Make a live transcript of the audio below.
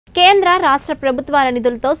కేంద్ర రాష్ట్ర ప్రభుత్వాల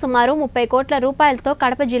నిధులతో సుమారు 30 కోట్ల రూపాయలతో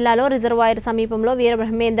కడప జిల్లాలో రిజర్వాయర్ సమీపంలో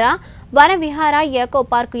వీరబ్రహ్మేంద్ర వన విహార ఎకో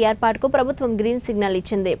పార్కు ఏర్పాటుకు ప్రభుత్వం గ్రీన్ సిగ్నల్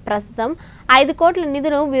ఇచ్చింది. ప్రస్తుతం 5 కోట్ల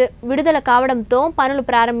నిధులు విడుదల కావడంతో పనులు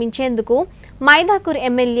ప్రారంభించేందుకు మైదాకూర్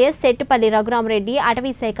ఎమ్మెల్యే సెట్టిపల్లి రఘురామరెడ్డి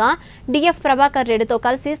అటవీ శాఖ డిఎఫ్ ప్రభాకర్ రెడ్డితో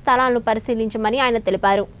కలిసి స్థలాలను పరిశీలించమని ఆయన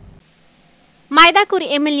తెలిపారు. మైదాకూర్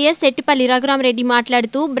ఎమ్మెల్యే సెట్టిపల్లి రఘురామరెడ్డి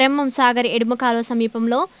మాట్లాడుతూ బ్రహ్మం సాగర్ ఎడుమకాలువ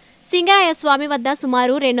సమీపంలో సింగరాయ స్వామి వద్ద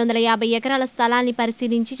సుమారు 250 ఎకరాల స్థలాన్ని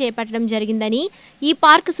పరిశీలించి చేపట్టడం జరిగిందని, ఈ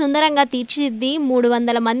పార్కు సుందరంగా తీర్చిదిద్ది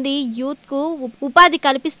 300 మంది యూత్కు ఉపాధి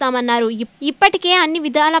కల్పిస్తామన్నారు. ఇప్పటికే అన్ని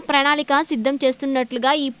విధాల ప్రణాళిక సిద్ధం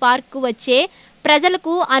చేస్తున్నట్లుగా ఈ పార్కు వచ్చే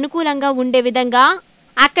ప్రజలకు అనుకూలంగా ఉండే విధంగా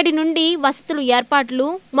అక్కడి నుండి వసతులు ఏర్పాట్లు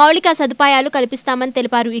మౌలిక సదుపాయాలు కల్పిస్తామని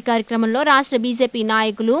తెలిపారు. ఈ కార్యక్రమంలో రాష్ట్ర బీజేపీ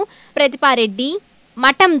నాయకులు ప్రతిపారెడ్డి,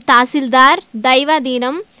 మఠం తహసీల్దార్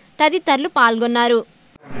దైవాధీనం తదితరులు పాల్గొన్నారు.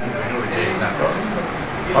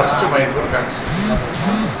 ఫస్ట్ మైండ్లో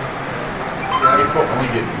ఎక్కువ పని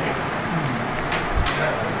చేసింది.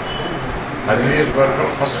 అది నియోజకవర్గం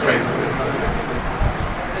ఫస్ట్ మైండ్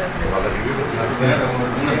వాళ్ళ రివ్యూ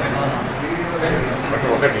బట్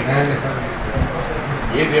ఒకటి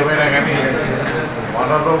ఏది ఏమైనా కానీ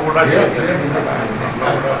మనలో కూడా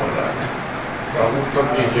ప్రభుత్వం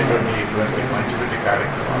చేసేటువంటి ఇటువంటి మంచి పెట్టి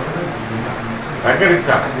కార్యక్రమాలు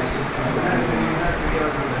సహకరించాలి.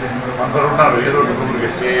 అందరూ ఉన్నారు, ఏదో ఒకటి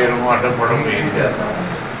చేయడం అడ్డపడడం ఏం చేస్తారు.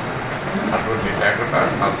 అటువంటి లేకుండా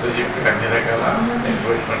నచ్చ చెప్పి అన్ని రకాల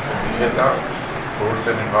ఎంకరేజ్మెంట్స్ చేద్దాం, కోర్స్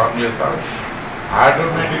అన్ని బాగు చేద్దాం.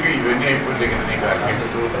 ఆటోమేటిక్గా ఇవన్నీ అయిపోతే కదా నీకు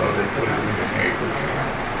అన్నింటితో ఇవన్నీ అయిపోతుంది.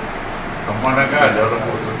 బ్రహ్మాండంగా డెవలప్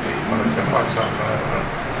అవుతుంది. మనం చెప్పాల్సిన అవసరం.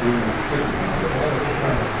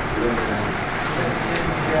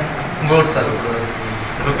 ఇంకోటి సార్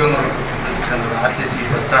ఆర్టీసీ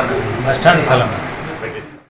బస్ స్టాండ్ స్థలం